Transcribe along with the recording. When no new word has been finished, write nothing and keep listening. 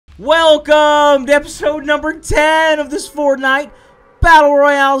Welcome to episode number 10 of this Fortnite Battle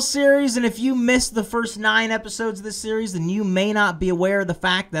Royale series. And if you missed the first 9 episodes of this series, then you may not be aware of the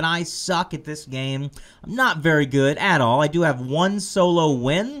fact that I suck at this game. I'm not very good at all. I do have one solo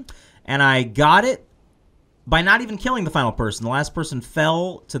win, and I got it by not even killing the final person. The last person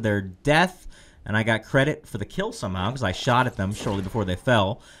fell to their death, and I got credit for the kill somehow because I shot at them shortly before they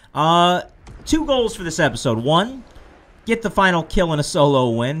fell. 2 goals for this episode. 1, get the final kill in a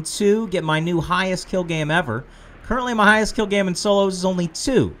solo win. 2, get my new highest kill game ever. Currently, my highest kill game in solos is only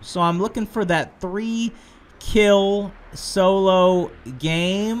 2. So I'm looking for that 3 kill solo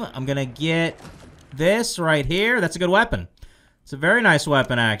game. I'm going to get this right here. That's a good weapon. It's a very nice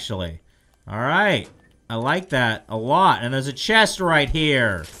weapon, actually. All right. I like that a lot. And there's a chest right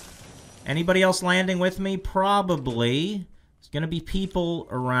here. Anybody else landing with me? Probably. There's going to be people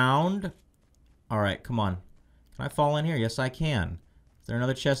around. All right, come on. Can I fall in here? Yes, I can. Is there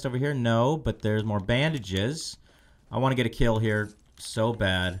another chest over here? No, but there's more bandages. I want to get a kill here so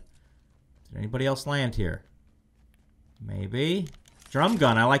bad. Did anybody else land here? Maybe. Drum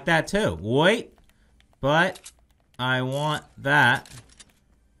gun, I like that too. Wait. But I want that.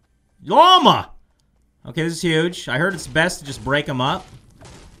 Llama! Okay, this is huge. I heard it's best to just break them up.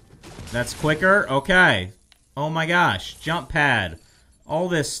 That's quicker. Okay. Oh my gosh. Jump pad. All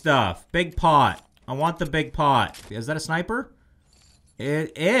this stuff. Big pot. I want the big pot. Is that a sniper?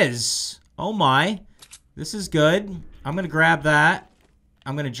 It is. Oh my. This is good. I'm going to grab that.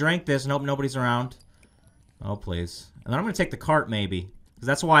 I'm going to drink this and hope nobody's around. Oh, please. And then I'm going to take the cart, maybe. Because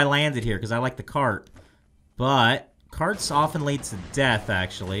that's why I landed here, because I like the cart. But carts often lead to death,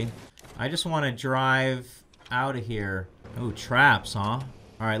 actually. I just want to drive out of here. Ooh, traps, huh?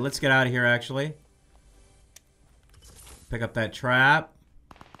 Alright, let's get out of here, actually. Pick up that trap.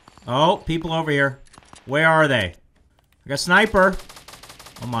 Oh, people over here. Where are they? I got a sniper.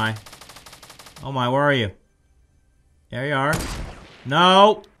 Oh, my. Oh my, where are you? There you are.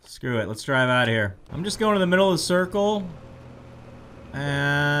 No! Screw it, let's drive out of here. I'm just going to the middle of the circle.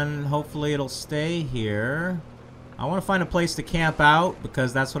 And hopefully it'll stay here. I want to find a place to camp out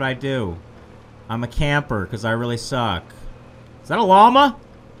because that's what I do. I'm a camper because I really suck. Is that a llama?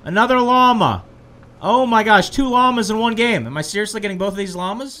 Another llama! Oh my gosh, 2 llamas in one game. Am I seriously getting both of these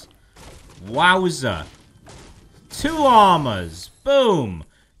llamas? Wowza. 2 llamas. Boom.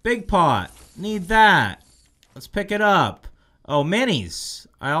 Big pot. Need that. Let's pick it up. Oh, minis.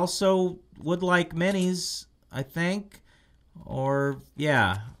 I also would like minis, I think. Or,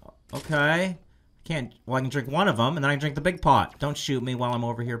 yeah. Okay. Can't. Well, I can drink one of them, and then I can drink the big pot. Don't shoot me while I'm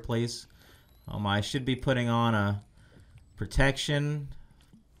over here, please. Oh my, I should be putting on a protection,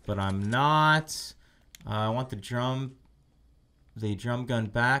 but I'm not. I want the drum gun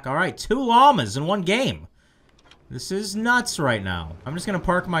back. All right, 2 llamas in one game. This is nuts right now. I'm just going to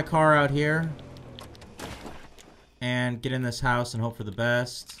park my car out here and get in this house and hope for the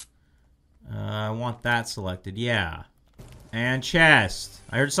best. I want that selected. Yeah. And chest.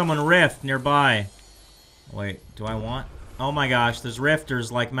 I heard someone rift nearby. Wait, do I want? Oh my gosh, there's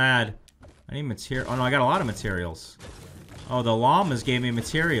rifters like mad. I need material. Oh no, I got a lot of materials. Oh, the llamas gave me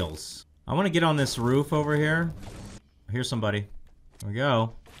materials. I want to get on this roof over here. Here's somebody. There we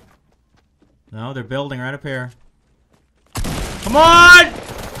go. No, they're building right up here. Come on!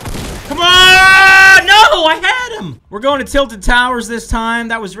 Come on! No, I had him! We're going to Tilted Towers this time.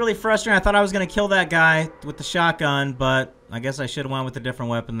 That was really frustrating. I thought I was going to kill that guy with the shotgun, but I guess I should have went with a different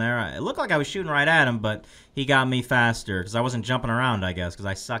weapon there. It looked like I was shooting right at him, but he got me faster because I wasn't jumping around, I guess, because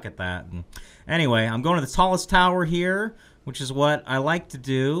I suck at that. And anyway, I'm going to the tallest tower here, which is what I like to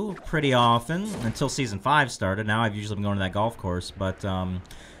do pretty often until Season 5 started. Now I've usually been going to that golf course, but,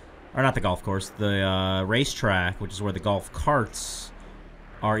 or not the golf course, the racetrack, which is where the golf carts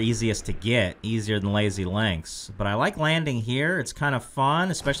are easiest to get, easier than Lazy Links. But I like landing here. It's kind of fun,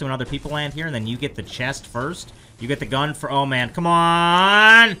 especially when other people land here, and then you get the chest first. You get the gun for... Oh, man. Come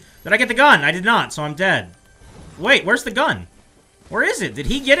on! Did I get the gun? I did not, so I'm dead. Wait, where's the gun? Where is it? Did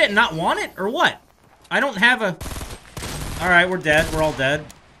he get it and not want it, or what? I don't have a... Alright, we're dead. We're all dead.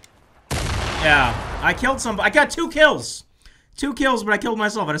 Yeah. I killed somebody. I got 2 kills. 2 kills, but I killed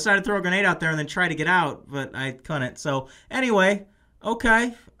myself. I decided to throw a grenade out there and then try to get out, but I couldn't. So, anyway...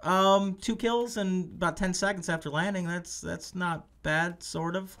 Okay, 2 kills in about 10 seconds after landing. That's not bad,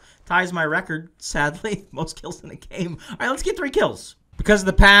 sort of. Ties my record, sadly. Most kills in the game. All right, let's get 3 kills. Because of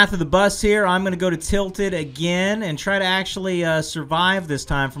the path of the bus here, I'm going to go to Tilted again and try to actually survive this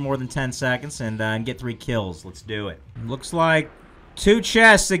time for more than 10 seconds and get 3 kills. Let's do it. Looks like 2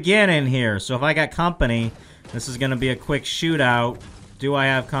 chests again in here. So if I got company, this is going to be a quick shootout. Do I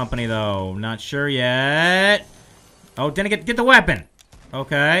have company, though? Not sure yet. Oh, didn't get the weapon.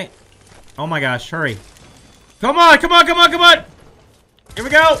 Okay. Oh my gosh, hurry. Come on, come on, come on, come on! Here we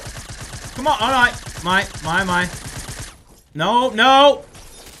go! Come on, alright. My. No, no!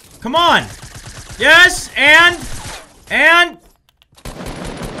 Come on! Yes, and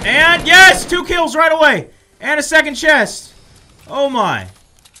yes! 2 kills right away! And a second chest! Oh my.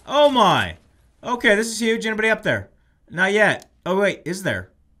 Oh my. Okay, this is huge. Anybody up there? Not yet. Oh wait, is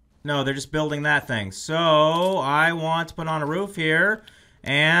there? No, they're just building that thing. So, I want to put on a roof here.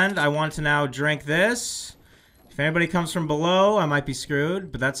 And I want to now drink this. If anybody comes from below, I might be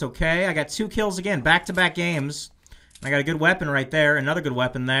screwed. But that's okay. I got 2 kills again. Back-to-back games. I got a good weapon right there. Another good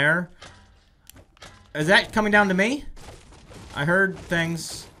weapon there. Is that coming down to me? I heard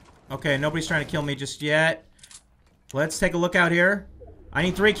things. Okay, nobody's trying to kill me just yet. Let's take a look out here. I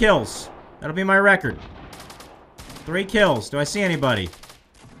need 3 kills. That'll be my record. 3 kills. Do I see anybody?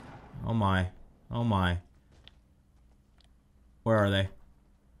 Oh my. Oh my. Where are they?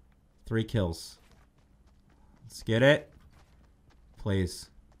 3 kills. Let's get it. Please.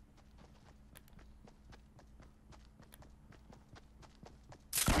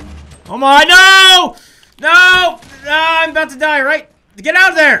 Oh my, no! No! I'm about to die, right? Get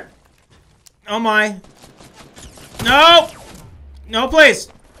out of there! Oh my. No! No, please!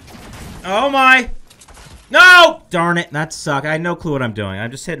 Oh my! No! Darn it, that sucked. I had no clue what I'm doing.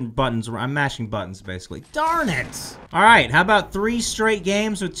 I'm just hitting buttons. I'm mashing buttons, basically. Darn it! Alright, how about 3 straight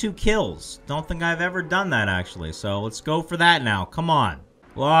games with 2 kills? Don't think I've ever done that, actually. So let's go for that now. Come on.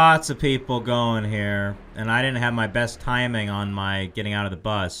 Lots of people going here. And I didn't have my best timing on my getting out of the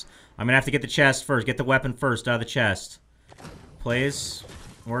bus. I'm gonna have to get the chest first. Get the weapon first out of the chest. Please.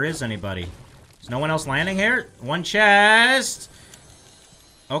 Where is anybody? Is no one else landing here? 1 chest!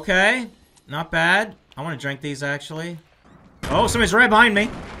 Okay. Not bad. I want to drink these, actually. Oh, somebody's right behind me.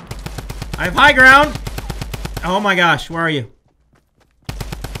 I have high ground. Oh my gosh, where are you?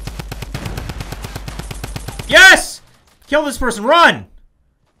 Yes! Kill this person, run!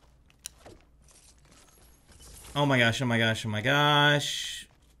 Oh my gosh, oh my gosh, oh my gosh.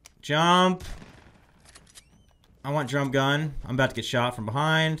 Jump. I want drum gun. I'm about to get shot from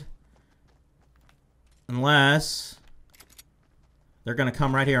behind. Unless... they're gonna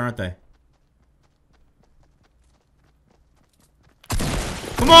come right here, aren't they?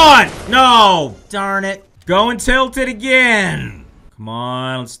 Come on! No! Darn it. Going tilted again. Come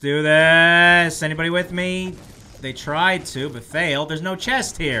on, let's do this. Anybody with me? They tried to, but failed. There's no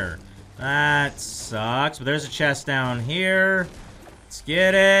chest here. That sucks. But there's a chest down here. Let's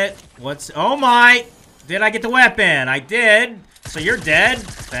get it. What's... oh my! Did I get the weapon? I did. So you're dead.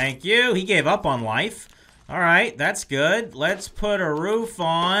 Thank you. He gave up on life. Alright, that's good. Let's put a roof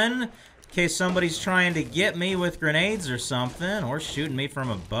on. In case somebody's trying to get me with grenades or something. Or shooting me from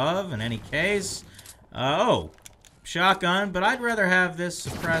above, in any case. Oh. Shotgun, but I'd rather have this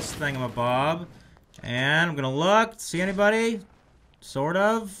suppressed thingamabob. And I'm gonna look. See anybody? Sort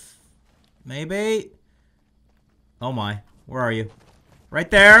of. Maybe. Oh my. Where are you? Right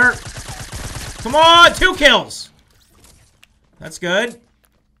there. Come on! 2 kills! That's good.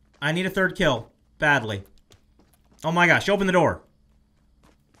 I need a 3rd kill. Badly. Oh my gosh, open the door.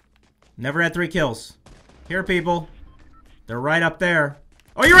 Never had 3 kills. Here, people. They're right up there.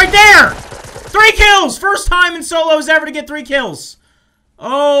 Oh, you're right there! 3 kills! First time in solos ever to get 3 kills.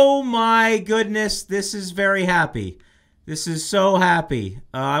 Oh my goodness, this is very happy. This is so happy.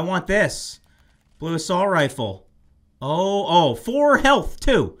 I want this. Blue assault rifle. Oh, 4 health,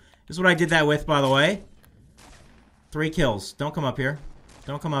 too. This is what I did that with, by the way. 3 kills. Don't come up here.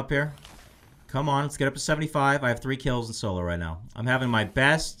 Don't come up here. Come on, let's get up to 75. I have 3 kills in solo right now. I'm having my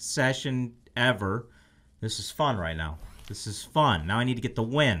best session ever. This is fun right now. This is fun. Now I need to get the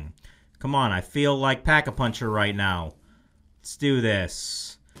win. Come on, I feel like Pack-a-Puncher right now. Let's do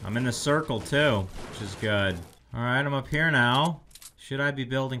this. I'm in the circle, too, which is good. Alright, I'm up here now. Should I be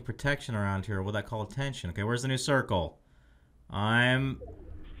building protection around here, or will that call attention? Okay, where's the new circle? I'm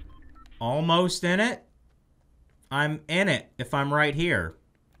almost in it. I'm in it if I'm right here.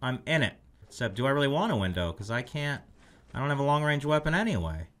 I'm in it. Except, do I really want a window? Because I can't... I don't have a long-range weapon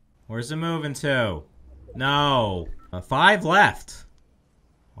anyway. Where's it moving to? No. 5 left.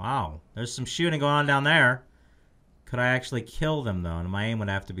 Wow. There's some shooting going on down there. Could I actually kill them, though? And my aim would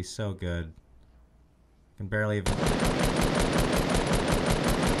have to be so good. I can barely even...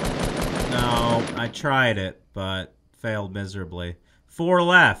 No. I tried it, but failed miserably. 4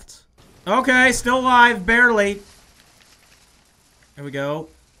 left. Okay, still alive. Barely. Here we go.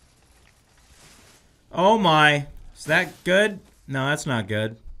 Oh my. Is that good? No, that's not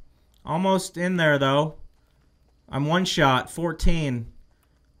good. Almost in there, though. I'm 1 shot. 14.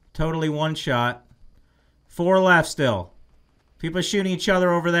 Totally 1 shot. 4 left still. People are shooting each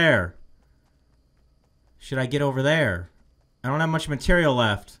other over there. Should I get over there? I don't have much material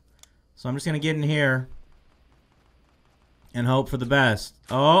left. So I'm just going to get in here. And hope for the best.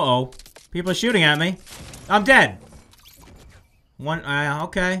 Uh-oh. People are shooting at me. I'm dead.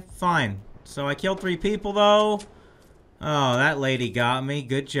 Okay, fine. So I killed 3 people, though. Oh, that lady got me.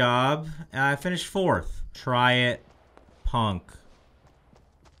 Good job. I finished 4th. Try it, punk.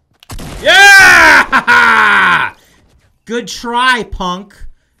 Yeah! Good try, punk.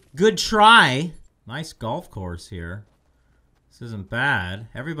 Good try. Nice golf course here. This isn't bad.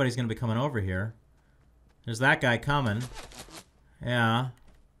 Everybody's going to be coming over here. There's that guy coming. Yeah.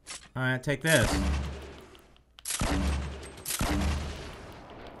 Alright, take this.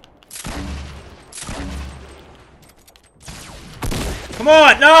 Come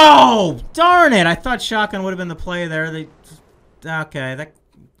on! No! Darn it! I thought shotgun would have been the play there. Okay,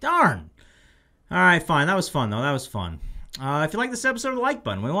 darn. Alright, fine. That was fun, though. That was fun. If you like this episode, the like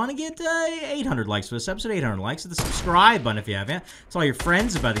button. We want to get 800 likes for this episode. 800 likes. Hit the subscribe button if you haven't. Tell all your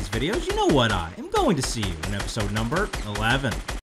friends about these videos. You know what I am going to see you in episode number 11.